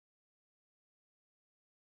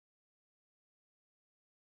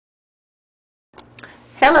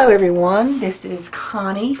Hello everyone, this is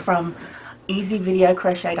Connie from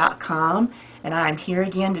EasyVideoCrochet.com, and I'm here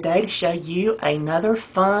again today to show you another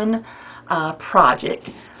fun project.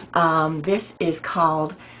 This is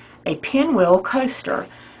called a pinwheel coaster.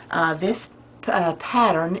 This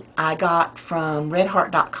pattern I got from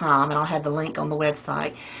redheart.com, and I'll have the link on the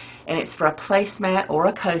website, and it's for a placemat or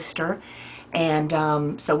a coaster. And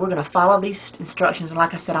so we're going to follow these instructions, and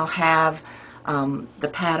like I said, I'll have the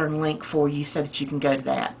pattern link for you so that you can go to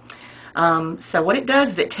that. So what it does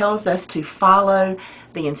is it tells us to follow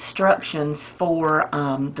the instructions for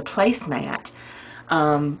the placemat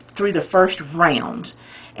through the first round,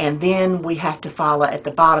 and then we have to follow at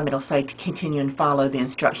the bottom. It'll say to continue and follow the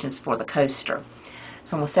instructions for the coaster.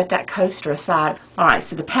 So I'm going to set that coaster aside. Alright,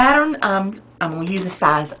 so the pattern, I'm going to use a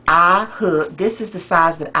size I hook. This is the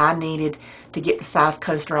size that I needed to get the size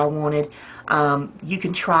coaster I wanted. You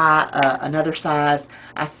can try another size.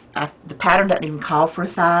 The pattern doesn't even call for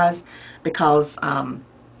a size because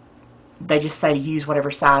they just say to use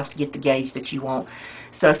whatever size to get the gauge that you want.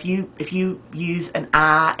 So if you use an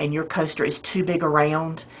I and your coaster is too big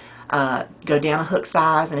around, go down a hook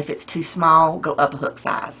size, and if it's too small, go up a hook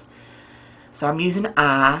size. So I'm using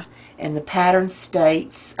I, and the pattern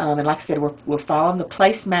states, and like I said, we're following the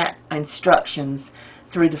placemat instructions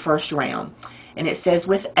through the first round. And it says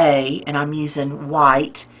with A, and I'm using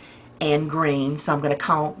white and green, so I'm going to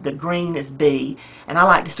call the green as B. And I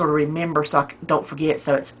like to sort of remember so I don't forget,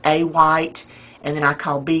 so it's A white, and then I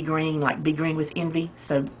call B green, like B green with envy,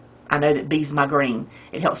 so I know that B's my green.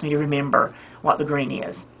 It helps me to remember what the green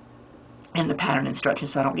is in the pattern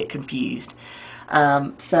instructions so I don't get confused.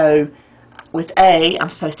 So with A,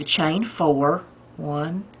 I'm supposed to chain 4.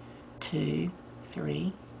 1, 2,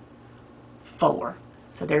 3, 4.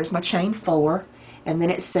 So there's my chain 4, and then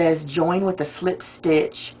it says join with a slip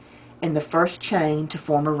stitch in the first chain to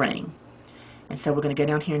form a ring. And so we're going to go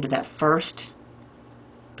down here into that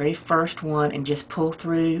very first one and just pull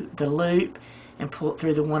through the loop and pull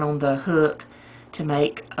through the one on the hook to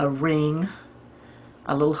make a ring,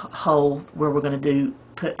 a little hole where we're going to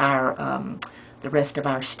put our the rest of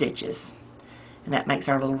our stitches, and that makes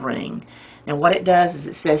our little ring. Now what it does is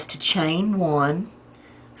it says to chain 1.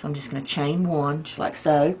 So I'm just going to chain 1, just like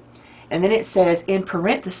so. And then it says in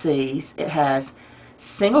parentheses, it has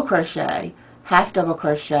single crochet, half double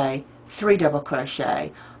crochet, 3 double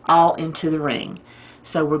crochet, all into the ring.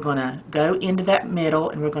 So we're going to go into that middle,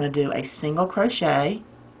 and we're going to do a single crochet,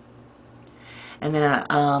 and then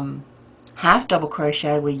a half double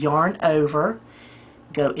crochet. We yarn over,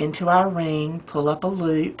 go into our ring, pull up a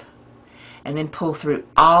loop, and then pull through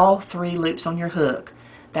all 3 loops on your hook.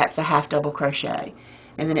 That's a half double crochet.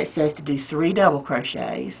 And then it says to do 3 double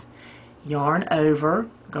crochets, yarn over,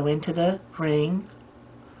 go into the ring,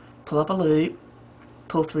 pull up a loop,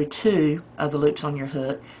 pull through 2 of the loops on your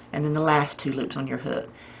hook, and then the last 2 loops on your hook.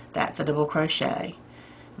 That's a double crochet.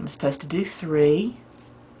 I'm supposed to do 3,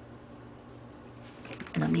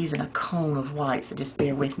 and I'm using a cone of white, so just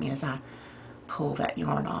bear with me as I pull that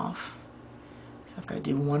yarn off. So I've got to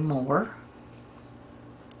do 1 more.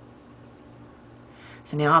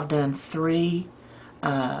 So now I've done 3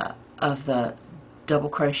 of the double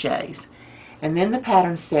crochets, and then the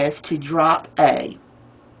pattern says to drop A.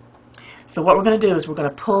 So what we're going to do is we're going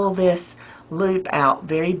to pull this loop out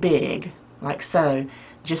very big, like so,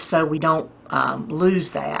 just so we don't lose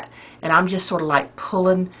that. And I'm just sort of like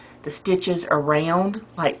pulling the stitches around,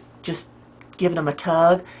 like just giving them a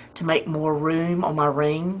tug to make more room on my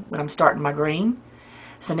ring when I'm starting my green.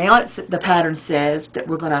 So now the pattern says that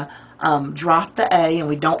we're going to drop the A, and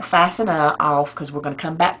we don't fasten off because we're going to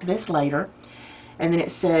come back to this later. And then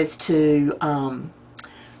it says to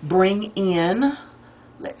bring in,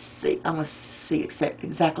 let's see, I'm going to see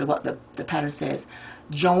exactly what the pattern says.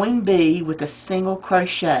 Join B with a single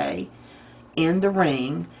crochet in the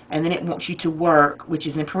ring, and then it wants you to work, which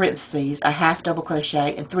is in parentheses, a half double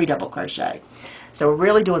crochet and 3 double crochet. So we're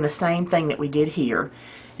really doing the same thing that we did here.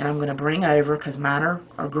 And I'm going to bring over, because mine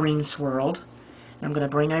are green swirled, and I'm going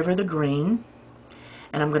to bring over the green,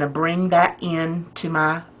 and I'm going to bring that in to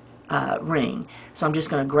my ring. So I'm just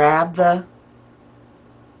going to grab the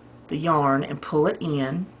yarn and pull it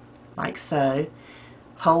in, like so,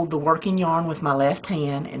 hold the working yarn with my left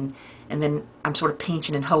hand, and then I'm sort of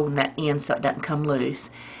pinching and holding that in so it doesn't come loose.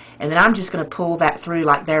 And then I'm just going to pull that through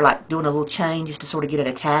like there, like doing a little chain just to sort of get it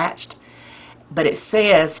attached. But it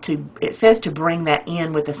says to bring that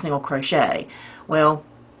in with a single crochet. Well,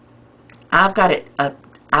 I've got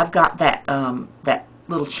that that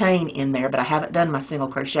little chain in there, but I haven't done my single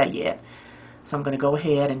crochet yet. So I'm going to go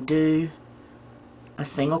ahead and do a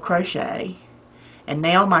single crochet, and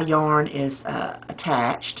now my yarn is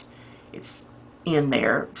attached. It's in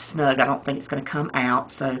there snug. I don't think it's going to come out,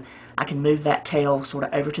 so I can move that tail sort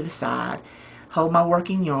of over to the side, hold my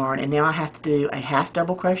working yarn, and now I have to do a half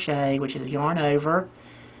double crochet, which is a yarn over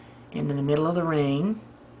into the middle of the ring,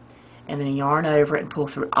 and then a yarn over it and pull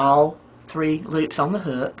through all 3 loops on the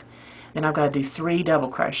hook. Then I've got to do 3 double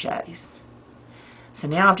crochets. So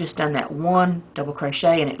now I've just done that 1 double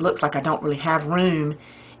crochet, and it looks like I don't really have room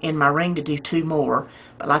in my ring to do 2 more.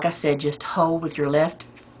 But like I said, just hold with your left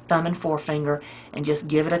thumb and forefinger and just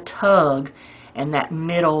give it a tug, and that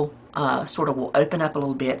middle sort of will open up a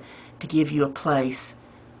little bit to give you a place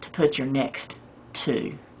to put your next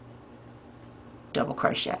 2 double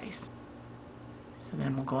crochets. So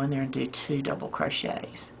then we'll go in there and do 2 double crochets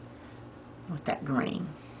with that green,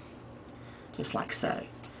 just like so.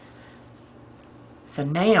 So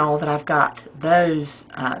now that I've got those,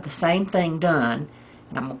 the same thing done,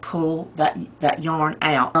 and I'm going to pull that yarn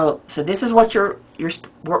out. So this is what your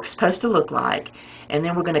work's supposed to look like, and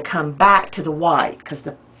then we're going to come back to the white, because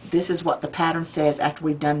this is what the pattern says after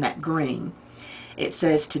we've done that green. It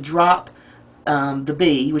says to drop the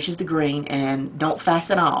B, which is the green, and don't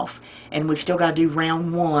fasten off, and we've still got to do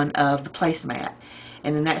round 1 of the placemat.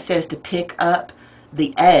 And then that says to pick up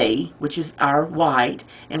the A, which is our white,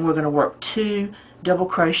 and we're going to work 2 double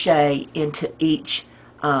crochet into each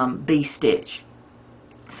B stitch.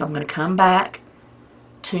 So I'm going to come back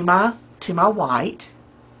to my white,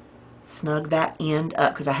 snug that end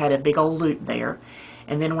up because I had a big old loop there,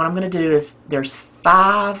 and then what I'm going to do is there's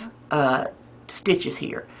 5 stitches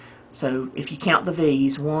here. So if you count the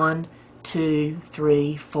V's, 1, 2,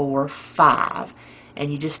 3, 4, 5,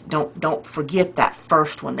 and you just don't forget that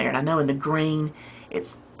first one there. And I know in the green it's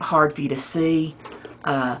hard for you to see,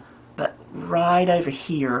 but right over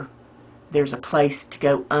here there's a place to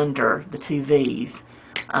go under the 2 V's,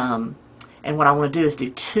 and what I want to do is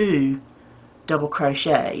do 2 double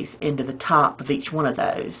crochets into the top of each one of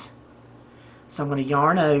those. So I'm going to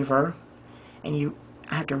yarn over, and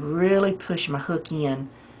I have to really push my hook in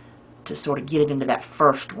to sort of get it into that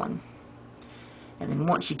first one. And then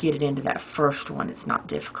once you get it into that first one, it's not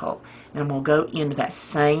difficult. And I'm going to go into that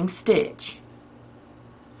same stitch,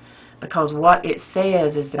 because what it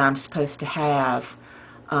says is that I'm supposed to have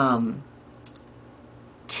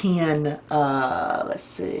 10, let's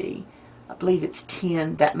see, I believe it's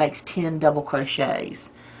 10, that makes 10 double crochets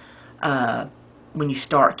when you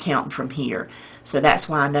start counting from here. So that's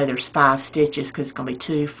why I know there's 5 stitches, because it's going to be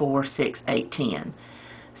 2, 4, 6, 8, 10.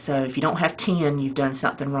 So if you don't have 10, you've done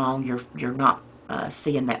something wrong. You're not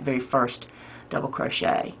seeing that very first double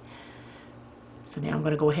crochet. So now I'm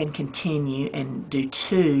going to go ahead and continue and do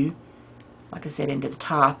 2, like I said, into the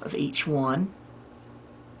top of each one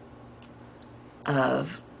of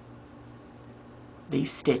these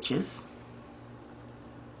stitches.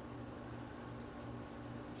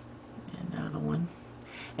 Another one.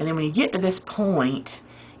 And then when you get to this point,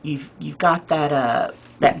 you've got that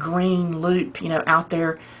green loop, you know, out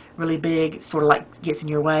there really big, sort of like gets in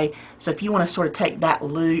your way. So if you want to sort of take that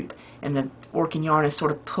loop and the working yarn and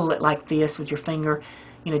sort of pull it like this with your finger,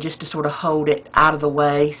 you know, just to sort of hold it out of the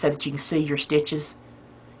way so that you can see your stitches,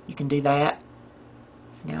 you can do that.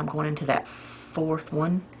 So now I'm going into that 4th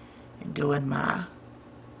one and doing my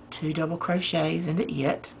 2 double crochets into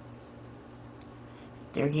it.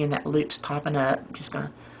 There again, that loop's popping up. I'm just going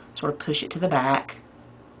to sort of push it to the back.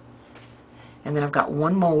 And then I've got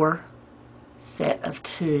one more set of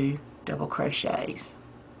 2 double crochets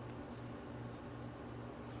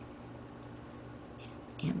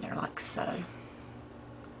in there like so.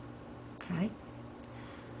 Okay,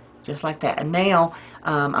 just like that. And now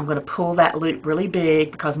I'm going to pull that loop really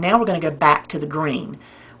big, because now we're going to go back to the green.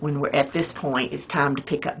 When we're at this point, it's time to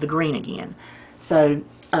pick up the green again. So,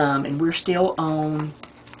 and we're still on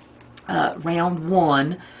round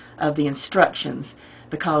 1 of the instructions,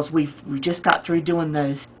 because we just got through doing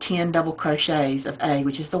those 10 double crochets of A,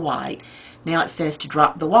 which is the white. Now it says to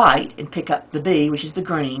drop the white and pick up the B, which is the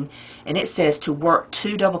green, and it says to work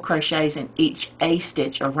 2 double crochets in each A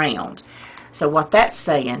stitch around. So what that's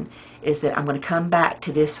saying is that I'm going to come back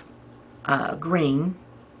to this green,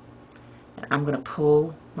 and I'm going to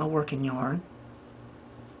pull my working yarn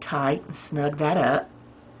tight and snug that up.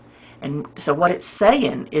 And so what it's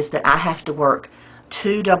saying is that I have to work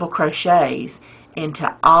 2 double crochets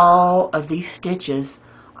into all of these stitches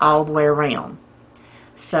all the way around.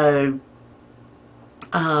 So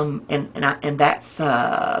and that's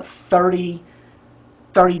 30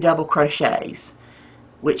 double crochets,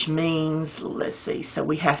 which means, let's see, so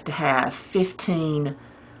we have to have 15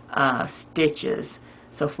 stitches.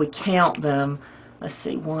 So if we count them, let's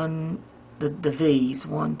see, the V's,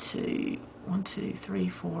 1, 2,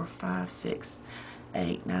 3, 4, 5, 6,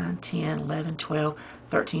 8, 9, 10, 11, 12,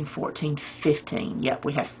 13, 14, 15. Yep,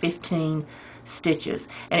 we have 15 stitches.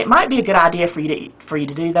 And it might be a good idea for you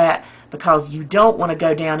to do that, because you don't want to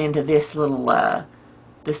go down into this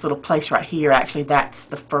little place right here. Actually, that's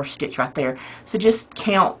the first stitch right there. So just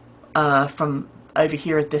count from over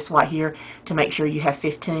here at this white here to make sure you have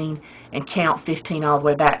 15, and count 15 all the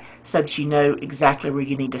way back so that you know exactly where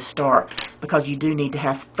you need to start, because you do need to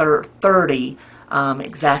have 30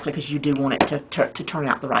 exactly, because you do want it to turn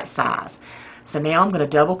out the right size. So now I'm going to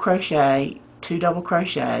double crochet, 2 double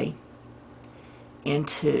crochet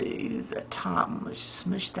into the top. Let's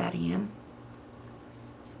smush that in.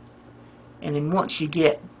 And then once you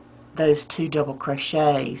get those 2 double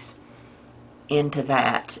crochets into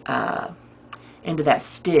that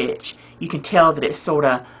stitch, you can tell that it sort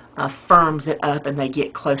of firms it up, and they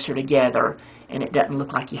get closer together, and it doesn't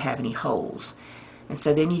look like you have any holes. And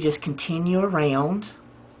so then you just continue around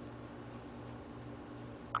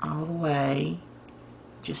all the way,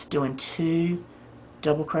 just doing 2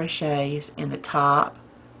 double crochets in the top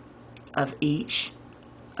of each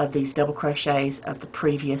of these double crochets of the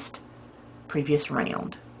previous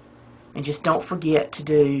round. And just don't forget to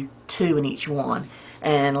do 2 in each one.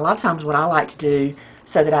 And a lot of times what I like to do,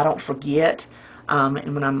 so that I don't forget,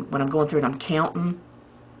 and when I'm going through and I'm counting,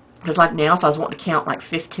 because like now, if I was wanting to count like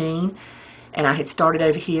 15, and I had started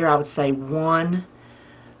over here, I would say 1,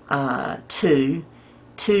 2,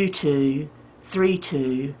 2, 2, 3,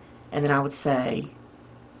 2, and then I would say,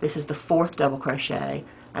 this is the 4th double crochet,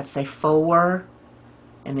 I'd say 4,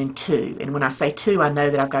 and then 2. And when I say 2, I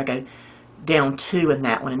know that I've got to go down 2 in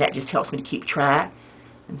that one, and that just helps me to keep track.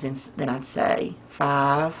 And then I'd say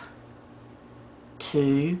 5,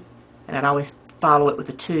 2, and I'd always follow it with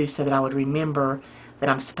a 2 so that I would remember that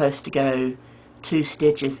I'm supposed to go 2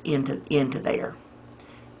 stitches into there.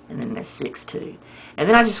 And then there's 6, 2. And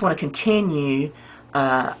then I just want to continue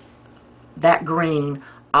that green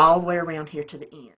all the way around here to the end.